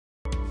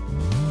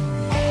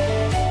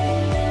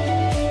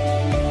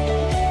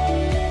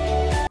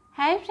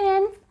Hi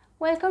friends,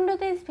 welcome to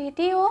this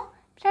video.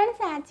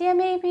 Friends, आज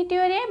आम ये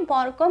वीडियो रे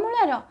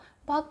वर्गमूलर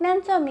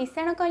भग्नांश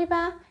मिश्रण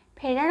करबा,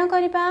 फेड़ाण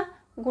करबा,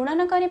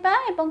 गुणन करबा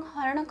एवं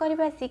हरण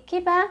करबा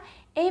शिखिबा।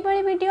 एही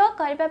भली वीडियो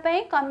करबा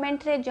पई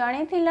कमेंट रे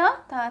जणैथिलो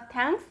तो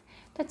थैंक्स।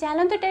 तो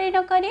चलंतु डेरी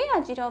न करी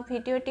आज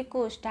वीडियोटी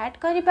को स्टार्ट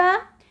करबा।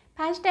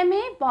 फास्ट आम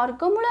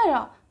वर्गमूलर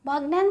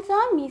भग्नांश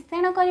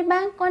मिश्रण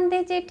करबा। कोन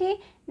देछि एठी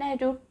ना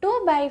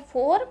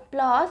 √2/4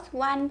 +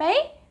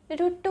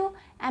 1/√2।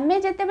 आमे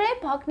जेते बेले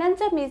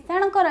भग्नांश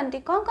मिश्रण करंती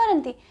कोन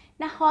करंती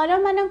ना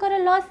हर मानकर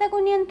लसागु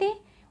नियंती।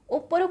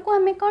 ऊपर को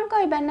आमे कोन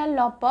कहबा ना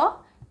लब,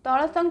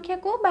 तल संख्या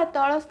को बा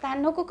तल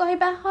स्थान को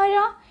कहबा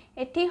हर।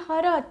 एठी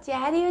हर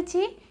 4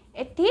 अछि,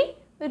 एठी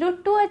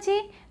 √2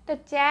 अछि। तो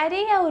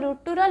 4 आ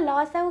 √2 रो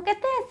लसागु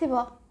केते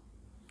आसीबो?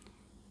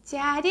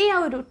 4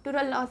 आ √2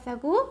 रो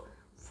लसागु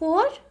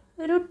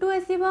 4√2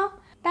 आसीबो।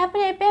 तापर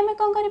एबे हमें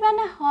कोन करबा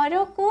ना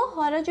हर को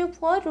हर जो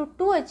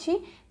 4√2 अछि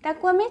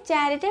ताको हमें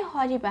 4 रे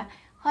हरिबा।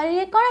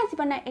 हरिले कोन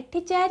आसीबो ना एठी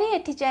 4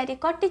 एठी 4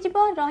 कटि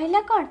जिवो,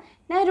 रहिला कोन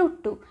ना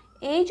 √2।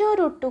 ए जो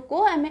 √2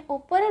 को हमें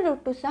ऊपर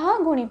 √2 सह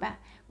गुणिबा।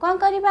 कोन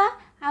करबा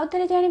आउ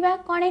थरे जानिबा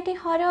कोन एठी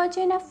हर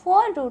अछि ना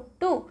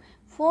 4√2।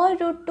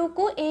 4√2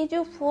 को ए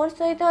जो 4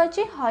 सहित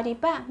अछि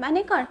हरिबा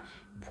माने कोन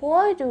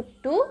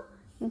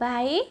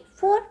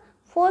 4√2/4।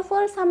 4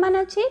 4 समान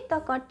अछि तो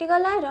कटि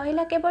गला,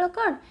 रहिला केवल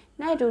कोन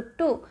ना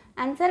 √2।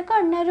 आंसर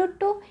कोन ना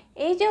 √2।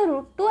 ए जो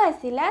 √2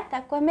 आसिला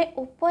ताको हमें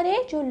ऊपर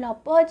जो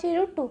लब अछि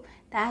 √2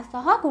 ता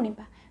सह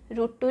गुणिबा।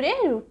 √2 रे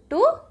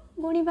 √2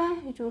 गुणिबा,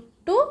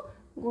 √2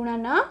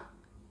 गुणन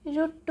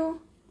 √2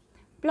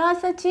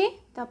 प्लस अछि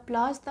तो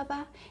प्लस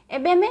दबा।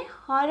 एबे हमें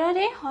हर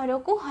रे हर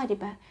को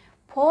हरिबा।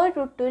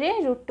 4√2 रे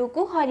 √2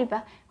 को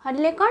हरिबा।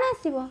 हरले कोन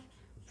आसीबो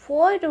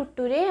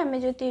 4√2 रे हमें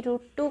जति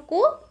 √2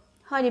 को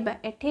हरिबा,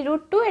 एठी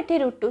 √2 एठी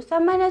 √2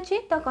 समान अछि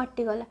तो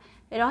कटि गला,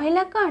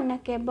 रहिला कोन ना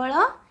केवल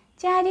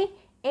 4।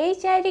 ए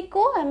 4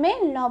 को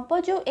हमें लब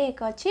जो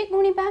 1 अछि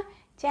गुणिबा।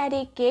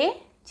 4 के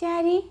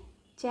 4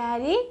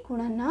 4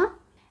 गुणन।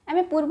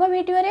 आमे पूर्व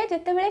वीडियो रे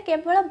जते बेले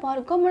केवल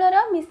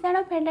वर्गमूलर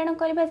मिश्रण फेड़ाण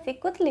करबा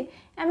सिखुतली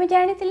आमे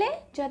जानिथिले।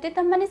 जदि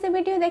तुम माने से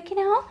वीडियो देखि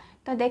ना हो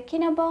तो देखि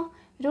नबो।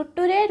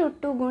 √2 रे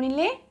 √2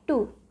 गुणिले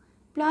 2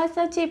 प्लस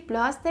अछि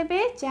प्लस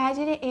देबे। 4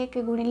 रे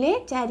 1 गुणिले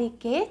 4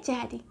 के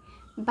 4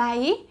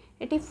 बाई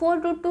एटी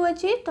 4√2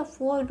 अछि तो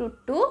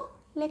 4√2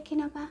 लेखि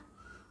नबा।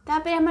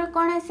 तापर हमर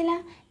कोन आसिला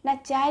ना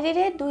 4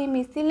 रे 2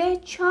 मिसिले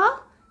 6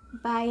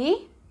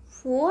 बाई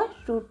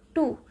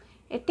 4√2।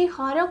 एटी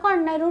हर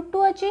कोन ना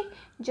 √2 अछि।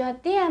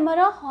 जदि हमर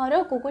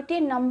हर को गोटे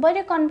नंबर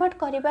रे कन्वर्ट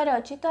करिवार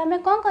अछि तो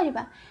हमें कोन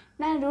करबा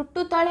ना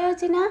 √2 तळे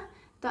अछि ना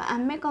तो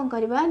हमें कोन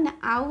करबा ना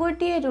आउ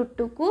गोटे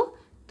 √2 को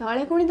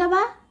तळे गुणी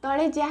दबा।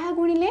 तळे जहा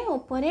गुणिले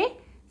ऊपरे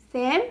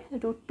सेम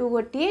 √2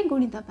 गोटे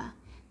गुणी दबा।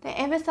 तो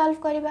एबे सॉल्व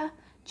करबा।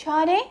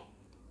 6 रे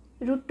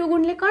 √2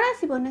 गुणिले कोन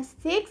आसीबो ना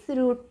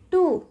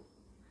 6√2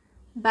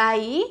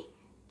 बाई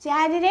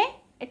 4 रे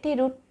एठी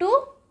 √2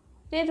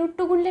 रे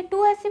 √2 गुणिले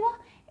 2 आसीबो।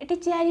 एठी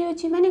 4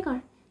 अछि माने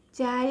कोन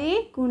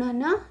 4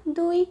 गुणन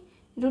 2।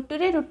 √2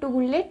 रे √2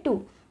 गुणिले 2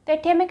 तो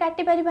एठी हमें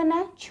काटि परिबा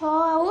ना 6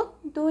 आउ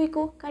 2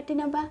 को काटि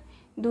नबा।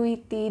 2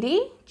 3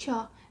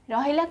 6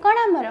 रहिला कोन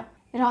हमर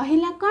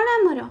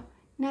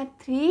ना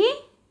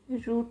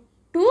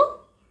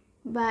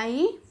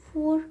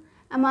 3√2/4।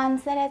 आम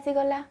आंसर आसी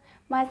गला।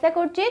 मैं आशा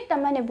करछि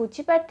तमाने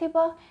बुझी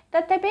पारथिबो।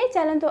 तथापि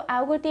चलंतु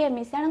आउ गोटे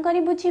मिश्रण करी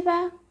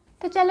बुझिबा।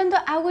 तो चलंतु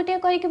आउ गोटे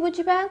करिके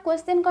बुझिबा।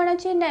 क्वेश्चन कोन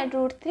अछि ना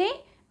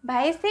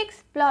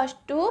 √3/6 +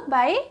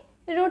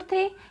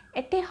 2/√3।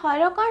 एटी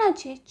हर कोन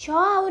अछि 6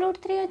 आउ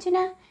 √3 अछि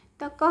ना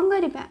तो कोन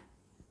करबा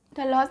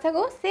तो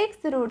लसागु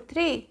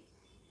 6√3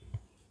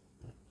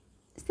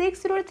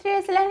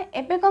 आसला।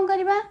 एबे कोन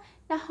करबा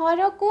ना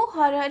हर को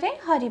हर रे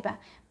हरिबा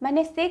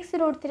माने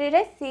 6√3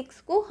 रे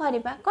 6 को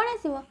हरिबा। कोन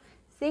आसीबो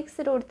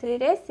 6√3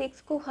 रे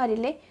 6 को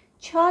हरिले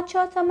 6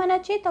 6 समान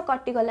अछि तो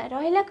कटि गला,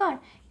 रहिला कोन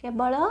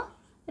केवल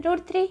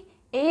 √3।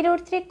 ए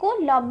 √3 को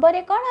लब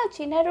रे कोन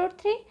अछि ना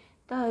 √3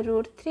 तो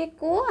 √3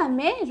 को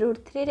हमें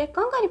 √3 रे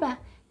कोन करबा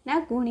ना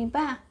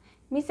गुणिबा।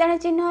 मिश्रण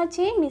चिन्ह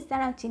अछि,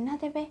 मिश्रण चिन्ह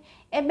देबे।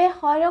 एबे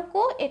हर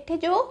को एठी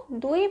जो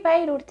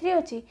 2/√3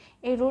 अछि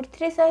ए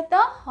 √3 सहित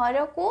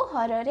हर को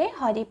हर रे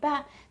हरिबा।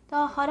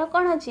 तो हर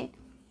कोन अछि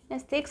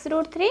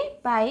 6√3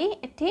 बाई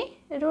एठी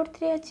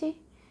 √3 अछि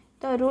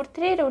तो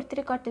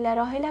 √3 कटिला,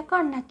 रहिला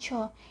कोन ना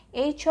 6।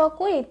 ए 6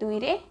 को ए 2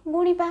 रे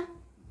गुणिबा।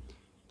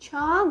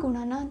 6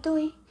 गुणन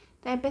 2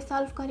 तो एबे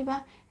सॉल्व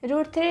करबा।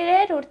 √3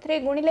 रे √3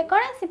 गुणिले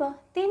कोन आसीबो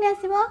 3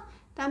 आसीबो।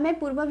 तो हमें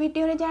पूर्व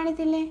वीडियो रे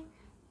जानिथिले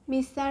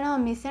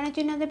मिश्रण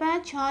चिन्ह देबा।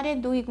 6 रे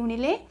 2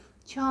 गुणिले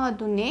 6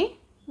 दूने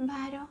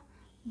 12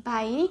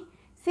 बाई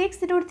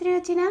 6√3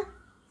 अछि ना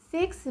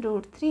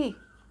 6√3।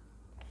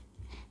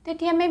 तो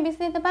एठी हमें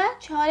मिसै देबा।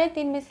 6 रे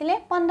 3 मिसिले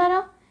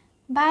 15,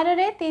 12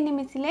 रे 3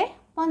 मिसिले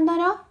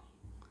 15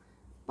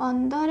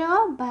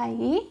 15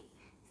 बाई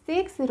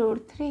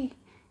 6√3।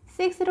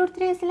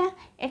 6√3 आसला।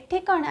 एठी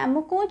कौन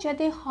आमको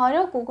जदि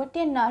हर को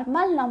गोटे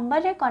नॉर्मल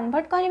नंबर रे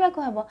कन्वर्ट करबा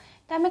को हबो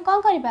तो आमे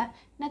कोन करबा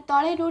ना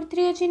तळे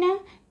 √3 अछि ना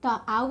तो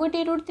आउ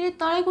गोटे √3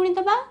 तळे गुणी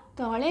दबा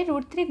तळे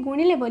 √3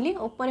 गुणिले बोली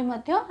ऊपर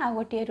मध्य आ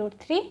गोटे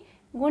 √3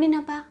 गुणी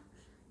नबा।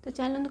 तो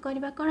चलंतु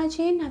करबा कोन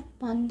अछि ना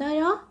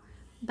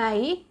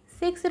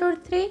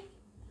 15/6√3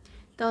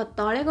 तो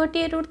तळे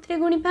गोटे √3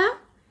 गुणिबा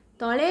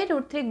तळे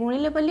 √3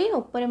 गुणिले बोली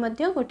ऊपर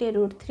मध्य गोटे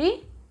 √3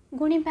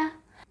 गुणिबा।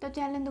 तो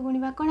चलंतु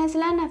गुणिबा कोन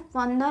आसला ना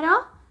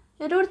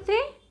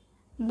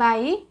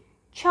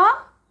 15/6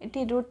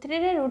 एटी √3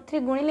 रे √3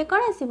 गुणिले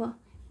कोन आसीबो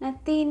ना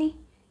 3।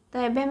 तो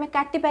एबे हमें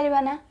काटी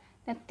परिबा ना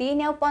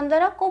 3 और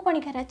 15 को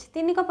पणिखार अछि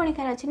 3 को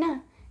पणिखार अछि ना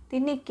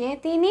 3 के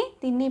 3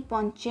 3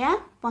 5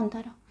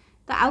 15।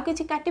 तो आउ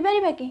किछि काटी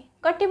परिबा कि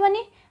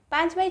कटिबनी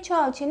 5/6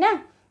 अछि ना।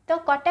 तो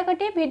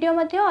कटाकटी वीडियो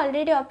मध्ये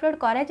ऑलरेडी अपलोड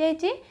करा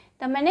जायछि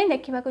तो मैंने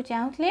देखा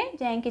चाहूले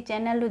जाइए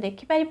चैनल रु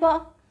देखि परिबो।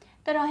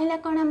 तो रहिला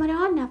कोन हमर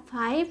ना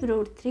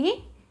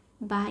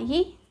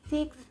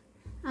 5√3/6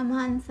 आम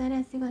आंसर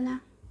आसीगला।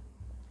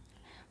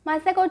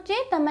 आशा करुच्ची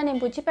तुमने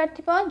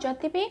बुझीपार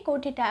जदि भी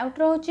कौटी डाउट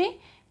रोचे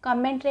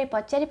कमेंट रे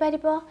पचारि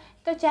पारिबो।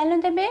 तो चलो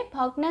तेबे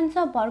भग्नांश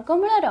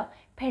वर्गमूलर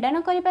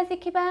फेडाण करबा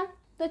शिखिबा।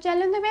 तो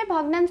चलो तेबे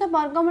भग्नांश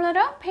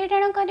वर्गमूलर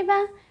फेडाण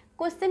करबा।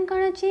 क्वेश्चन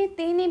कौन अच्छी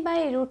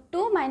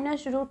 3/√2 -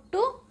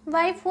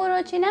 √2/4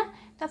 अच्छी ना।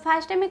 तो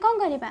फास्ट आम कौन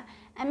करवा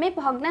आम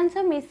भग्नांश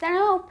मिश्रण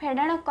और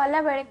फेडाण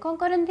कला बेले कौन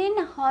करती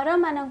ना हर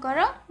मानकर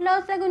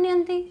लसागु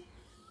नियंती।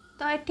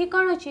 तो ये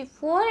कौन अच्छी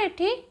 4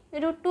 एटी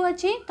 √2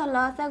 अच्छी तो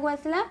लसागु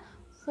आसला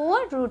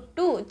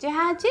 4√2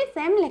 जहाँ अच्छी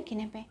सेम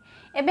लिखिने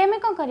एबे आम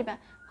कौन करवा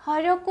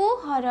हर को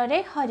हर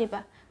रे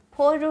हरिबा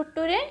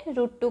 4√2 रे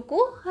 √2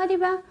 को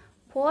हरिबा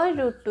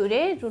 4√2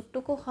 रे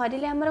 √2 को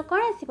हरिले हमर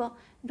कौन आसीबो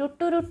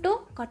 √2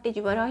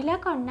 कटिଯିब रहिला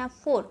कौन ना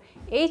 4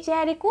 ए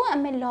 4 को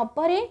आम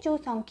लबरे जो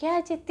संख्या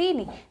अच्छे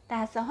 3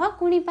 तासह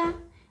गुणिबा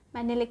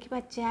माने लिखिबा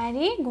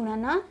 4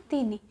 गुणन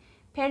 3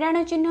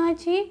 फेडाण चिन्ह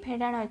अच्छी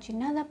फेडाण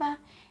चिन्ह दबा।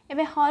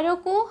 एबे हर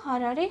को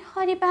हर रे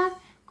हरिबा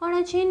कौन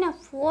अच्छी ना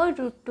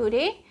 4√2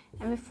 रे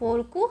आम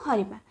 4 को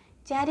हरिबा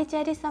 4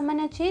 4 समान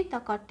अच्छी तो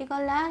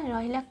कटिगला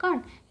रहिला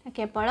कौन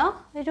केवल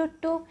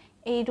 √2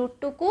 ए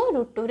 √2 को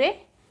 √2 रे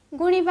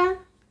गुणिबा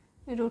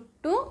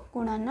 √2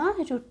 गुणन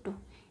 √2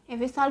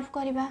 एबे सॉल्व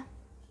करबा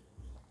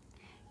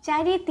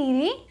 4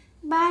 3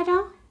 12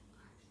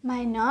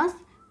 माइनस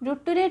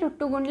 √2 रे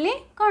 √2 गुणले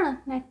कौन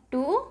ना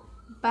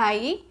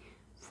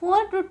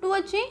 2/4√2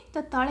 अच्छी तो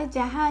तले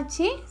जहाँ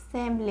अच्छी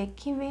सेम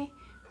लिखिबे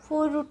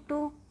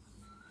 4√2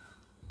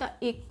 तो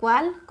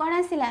इक्वाल कौन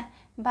आसिला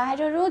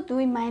 12 रू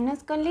 2 माइनस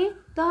कली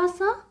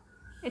 10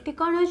 एटी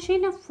कौन अच्छी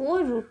ना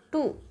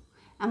 4√2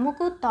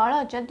 आमको तल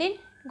जदि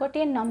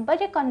गोटे नंबर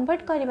रे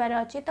कन्वर्ट करिवार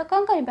अछि तो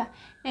कौन करबा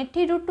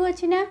एठी √2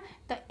 अछि ना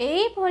तो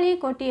एई भली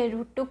गोटे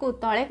 √2 को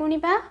तळे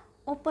गुणिबा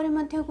ऊपर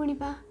मध्य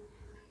गुणिबा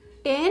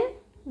 10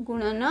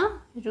 गुणन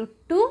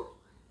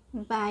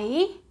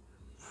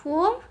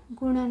 √2/4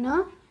 गुणन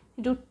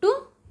 √2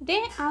 रे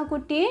आ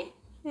गोटे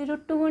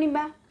 √2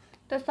 गुणिबा।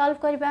 तो सॉल्व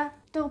करबा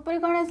तो ऊपर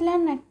कौन आसला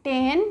ना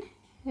 10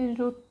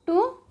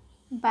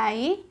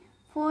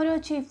 √2/4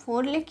 अछि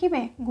 4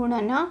 लिखिबे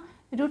गुणन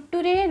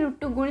 √2 रे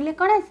 √2 गुणिले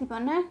कौन आसीबो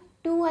ना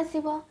 2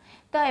 आसीबो।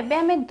 तो एबे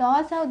हमें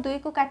 10 और 2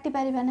 को काटी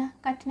पारिबा ना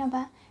काटी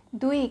नबा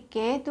 2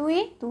 के 2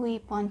 2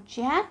 5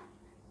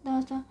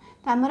 10 तो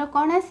हमर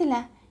कौन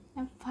आसिला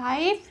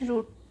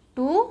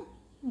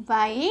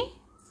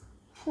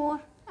 5√2/4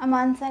 आम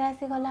आंसर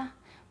आसीगला।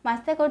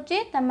 आशा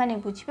करछि तमने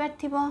बुझी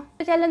पारथिबो।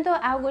 तो चलंतो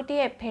आ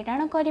गोटे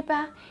फेडाण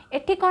करबा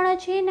एठी कौन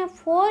अछि ना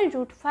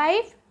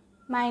 4√5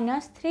 -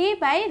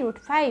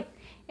 3/√5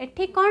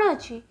 एठी कौन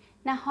अछि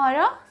ना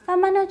हर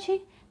समान अछि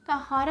तो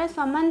हर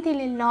समान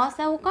थिले लस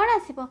आउ कौन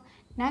आसीबो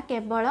ना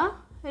केवल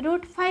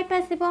 √5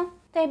 आसीबो।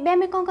 तो एबे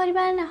आम कौन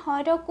करबा ना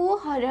हर को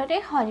हर रे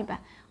हरिबा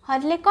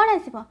हरले कौन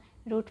आसीबो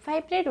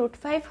 √5 रे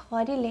 √5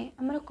 हरिले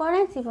हमर कौन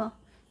आसीबो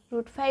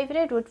 √5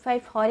 रे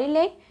 √5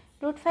 हरिले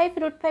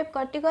 √5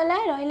 कटिगला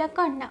रहिला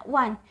कौन ना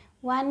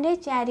 1 रे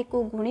 4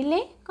 को गुणिले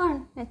कौन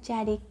ना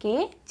 4 के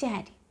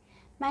 4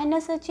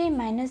 माइनस अच्छे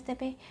माइनस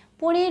देवे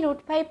पुणी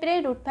 √5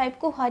 रे √5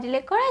 को हरिले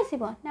कौन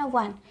आसीबो ना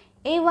 1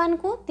 ए 1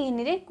 को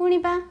 3 रे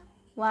गुणिबा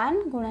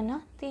 1 गुणन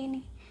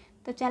 3।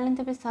 तो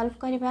चलते तबे सॉल्व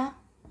करबा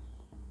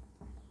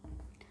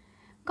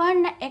कौन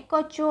ना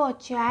 1 4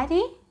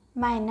 4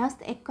 माइनस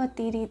 1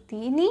 3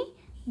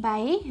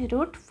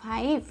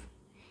 3/√5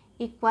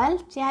 इक्वाल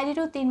 4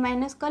 रू 3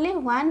 माइनस कले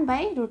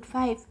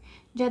 1/√5।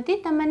 जदि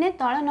तमने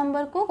तल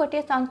नंबर को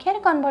गोटे संख्यार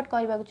कन्वर्ट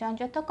करबा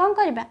चाहछ तो कौन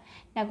करबा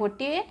ना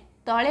गोटे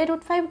तले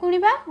 √5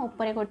 गुणिबा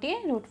ऊपर गोटे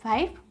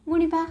 √5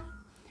 गुणिबा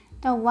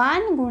तो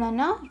 1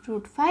 गुणन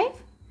 √5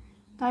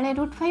 तले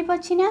 √5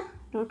 अच्छी ना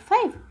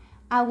 √5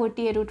 आ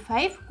गोटे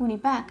 √5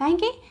 गुणिबा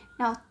कहीं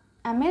ना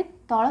आम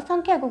तल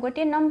संख्या को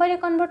गोटे नंबर रे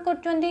कन्वर्ट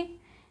करचोंदी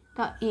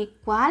तो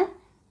इक्वाल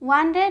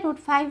 1 रे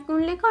 √5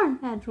 गुणले कौन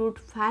ना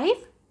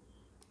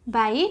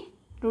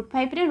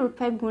 √5/√5 रे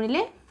 √5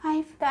 गुणिले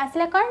 5 तो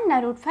आसला कौन ना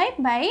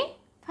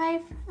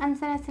 √5/5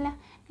 आंसर आसला।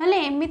 नले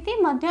एमिति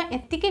मध्य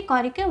एतिके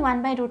करिके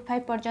 1/√5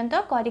 पर्यंत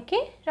करिके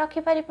रखि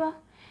परिबो।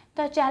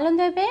 तो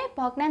चलते ए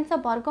भग्नांश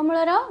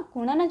वर्गमूलर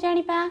गुणन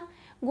जानिबा।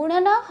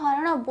 गुणन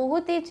हरण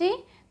बहुत इजी,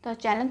 तो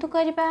चलतु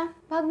करवा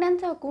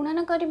भग्नांश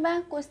गुणन करवा।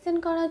 क्वेश्चन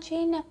कौन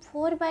अच्छी ना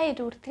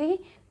 4/√3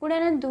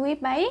 गुणन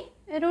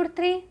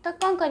 2/√3। तो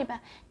कौन करवा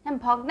ना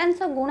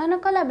भग्नांश गुणन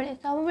कला बेले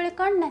सब बेले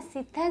कौन ना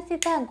सीधा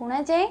सीधा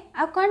गुणा जाए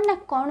आ कौन ना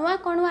कणुआ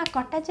कणुआ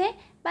कटा जाए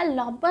बा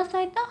लब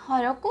सहित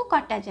हर को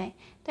कटा जाए।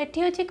 तो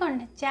ये अच्छी कौन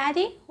ना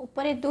 4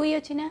 ऊपर 2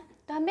 अच्छी ना,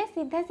 तो आम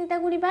सीधा सीधा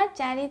गुणा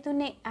 4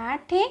 दूने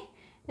 8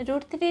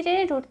 √3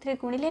 रे √3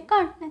 गुणिले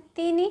कौन ना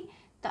 3।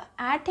 तो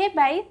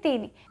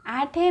 8/3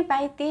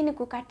 8/3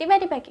 को काटी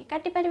पारिबा कि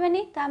काटी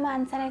पारिबानी, तो आम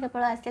आंसर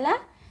केवल आसला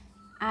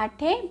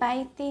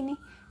 8/3।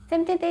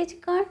 सेमती देछि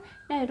कौन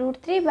ना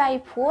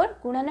 √3/4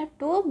 गुणन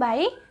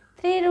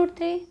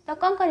 2/3√3। तो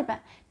कौन करबा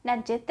ना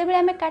जेते बेले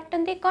आमे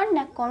काटंती कौन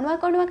ना कणुआ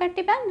कणुआ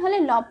काटिबा नहले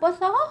लब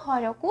सह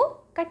हर को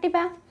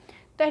काटिबा।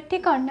 तो एठी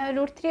कौन ना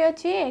 √3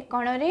 अच्छी ए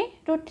कणरे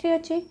 √3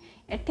 अच्छी,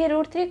 एठी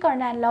 √3 कौन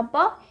ना लब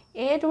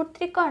ए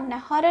 √3 कौन ना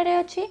हर रे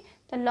अच्छी,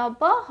 तो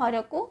लब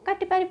हर को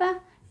काटी पारिबा।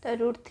 तो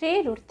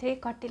 √3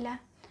 कटिला।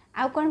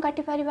 आउ कौन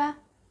काटी पारिबा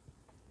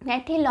ना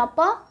एठी लब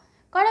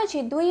कौन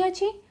अच्छी 2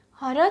 अच्छी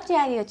हर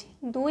 4 अच्छी,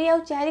 2 आउ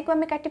 4 को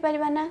आम काटी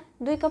पारिबा ना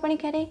 2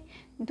 कपणिकारे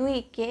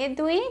 2 के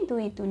 2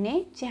 2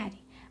 दूने 4।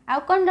 आउ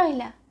कौन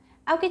रहिला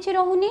आउ किछि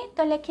रहुनी,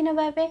 तो लिखि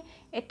नबा एबे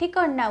एठी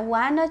कौन ना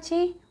 1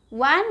 अच्छी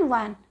 1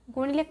 1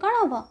 गुणिले कौन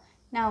हम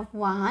ना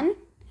 1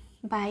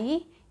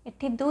 बाई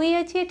एठी 2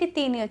 अच्छी एठी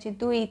 3 अच्छी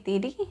 2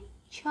 3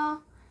 6।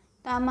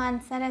 तो आम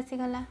आंसर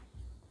आसीगला।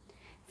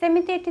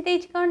 सेमिति एठी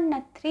देछि कौन ना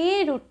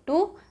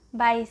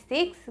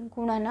 3√2/6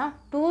 गुणन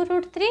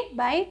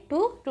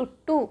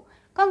 2√3/2√2।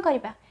 कौन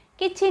करबा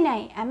किछि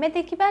नाही आमे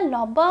देखिबा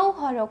लब और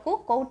हर को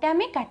कोटा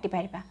आमे काटी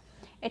पारिबा।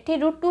 एठी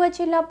 √2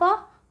 अछि लब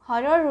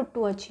हर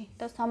 √2 अछि,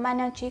 तो समान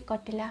अछि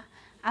कटिला।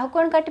 आउ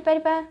कौन काटी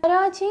पारिबा हर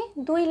अछि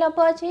 2 लब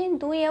अछि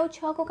 2 और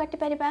 6 को काटी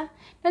पारिबा,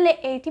 नले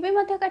एठी भी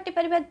मध्य काटी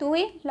पारिबा 2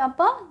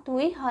 लब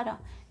 2 हर,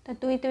 तो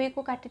 2 2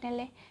 को काटी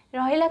नेले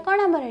रहिला कौन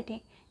हमर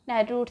एठी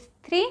ना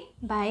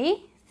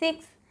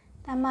 √3/6।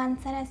 तम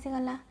आंसर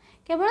आसीगला।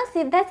 केवल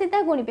सीधा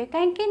सीधा गुणिबे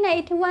कहीं ना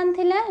ये 1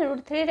 थिला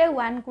 √3 रे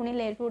 1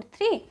 गुणिले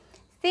 √3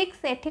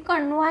 6 एठी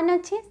कौन 1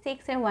 अच्छी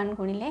 6 रे 1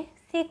 गुणिले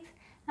 6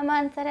 आम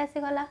आंसर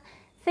आसीगला।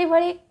 से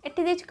भली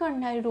एठी देछि कौन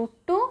ना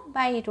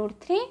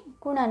 √2/√3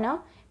 गुणन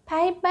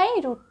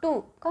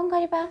 5/√2। कौन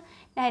करबा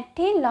ना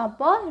एठी लब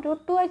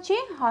 √2 अच्छी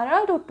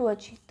हर √2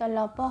 अच्छी, तो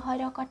लब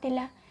हर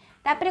कटिला।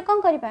 तापरे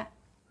कौन करबा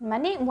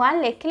माने 1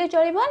 लिखले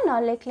चलिबो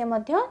न लिखले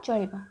मध्य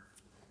चलिबो।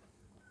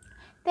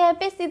 तो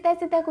ये सीधा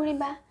सीधा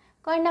गुणा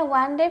कौन ना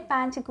 1 रे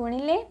 5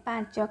 गुणिले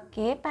 5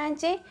 के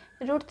 5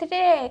 √3 रे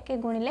 1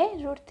 गुणिले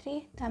 √3।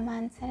 तो आम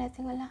आंसर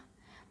आसीगला।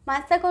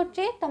 आशा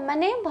करुच्ची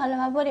तुमने भल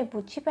भाव में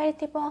बुझीपार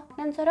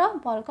भग्नांशर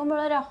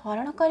वर्गमूलर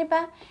हरण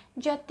करवा।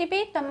 जदि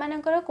भी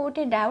तुमर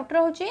कौटी डाउट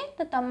रोचे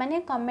तो तुमने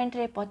कमेंट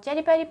रे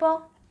पचारि पार।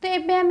 तो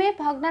एबे आमे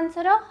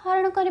भग्नांशर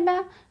हरण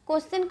करवा।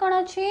 क्वेश्चन कौन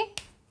अच्छी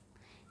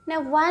ना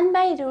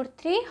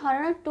 1/√3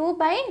 हरण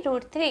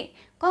 2/√3।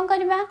 कौन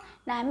करवा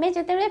ना आमे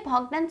जिते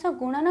भग्नांश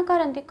गुणन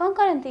करती कौन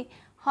करती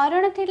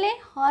हरण थिले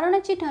हरण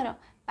चिन्हर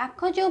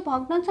पाख जो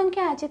भग्न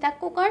संख्या अच्छे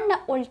ताकू कौन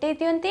ना उल्टे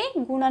दियंती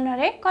गुणन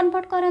रे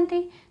कन्वर्ट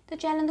करती। तो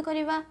चलते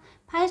करवा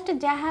फास्ट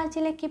जहाँ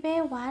अच्छे लिखे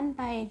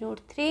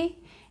 1/√3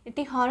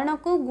 ये हरण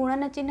को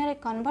गुणन चिन्ह रे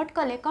कन्वर्ट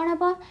कले कौन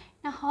हम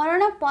ना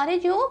हरण पर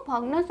जो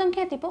भग्न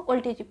संख्या थी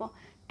उल्टे जीव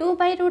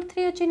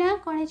 2/√3 अच्छी ना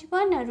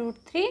कौन ना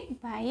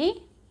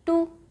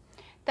 √3/2।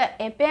 तो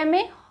एबे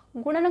आमे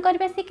गुणन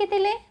करवा शिखी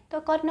तो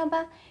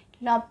करनबा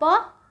लब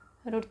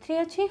 √3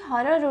 अच्छी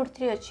हर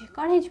 √3 अच्छी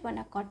कौन हो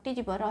ना कटिज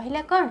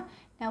रहा कौन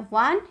ना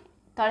 1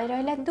 तले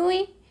रहा 2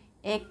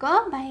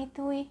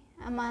 1/2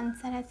 आम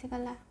आंसर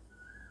आसीगला।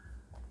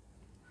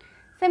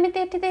 सेमती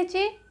एठी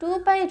देछि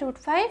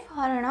 2/√5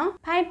 हरण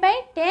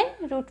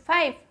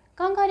 5/10√5।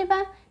 कौन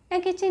करवा ना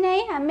किछि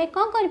नहीं आमे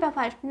कौन करवा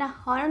फास्ट ना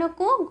हरण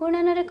को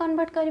गुणन रे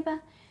कन्वर्ट करवा।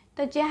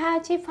 तो जहाँ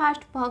अच्छी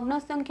फास्ट भग्न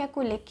संख्या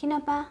को लिखि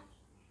नबा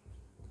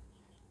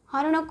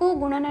हरण को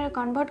गुणन रे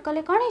कन्वर्ट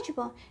कले कौन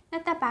हो ना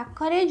ता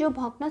पाखरे जो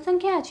भग्न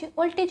संख्या अच्छी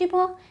उल्टे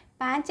जीव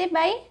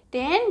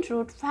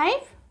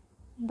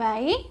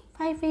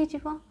 5/10√5/5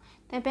 हो।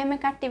 तो ये आम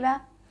काटिबा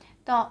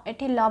तो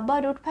ये लब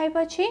 √5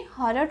 अच्छी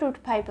हर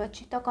 √5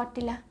 अच्छी तो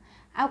कटिला।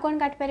 आउ कौन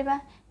काटी पारिबा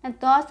ना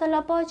 10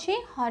 लब अच्छी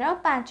हर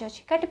 5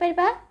 अच्छी काटी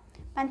पारिबा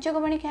 5 को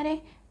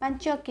बणिकारे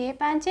 5 के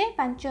 5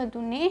 5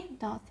 दूने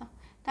 10। तो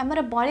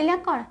आमर बलिला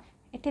कौन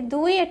एठी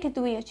 2 एठी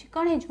 2 अच्छी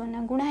कौन हो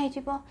ना गुणा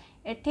हो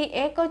एठी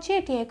 1 अच्छी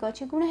एठी 1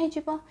 अच्छी गुणा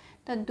हो।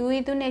 तो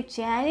 2 दूने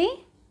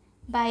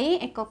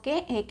 4/1 के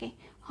 1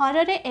 हर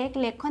रे 1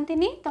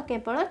 लिखती तो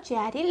केवल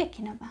 4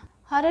 लिखि नबा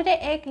हर रे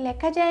 1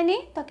 लेखा जाएनी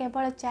तो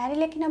केवल 4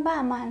 लिखि नबा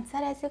आम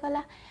आंसर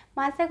आसीगला।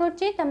 आशा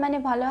करुच्ची तुमने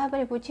भल भाव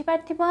में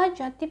बुझीपार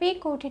जदि भी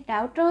कौटी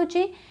डाउट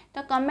रोचे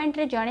तो कमेंट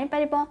रे जणै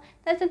पारिबो।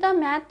 ता सहित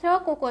मैथ रो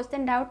को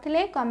क्वेश्चन डाउट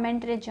थिले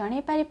कमेंट रे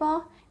जणै पारिबो।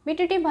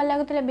 वीडियोटी भल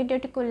लगुला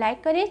वीडियोटी को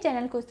लाइक करी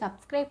चैनल को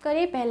सब्सक्राइब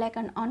करी बेल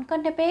आइकन ऑन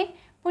कर देबे।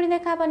 पुणी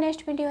देखा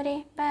नेक्स्ट वीडियो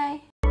रे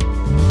बाय।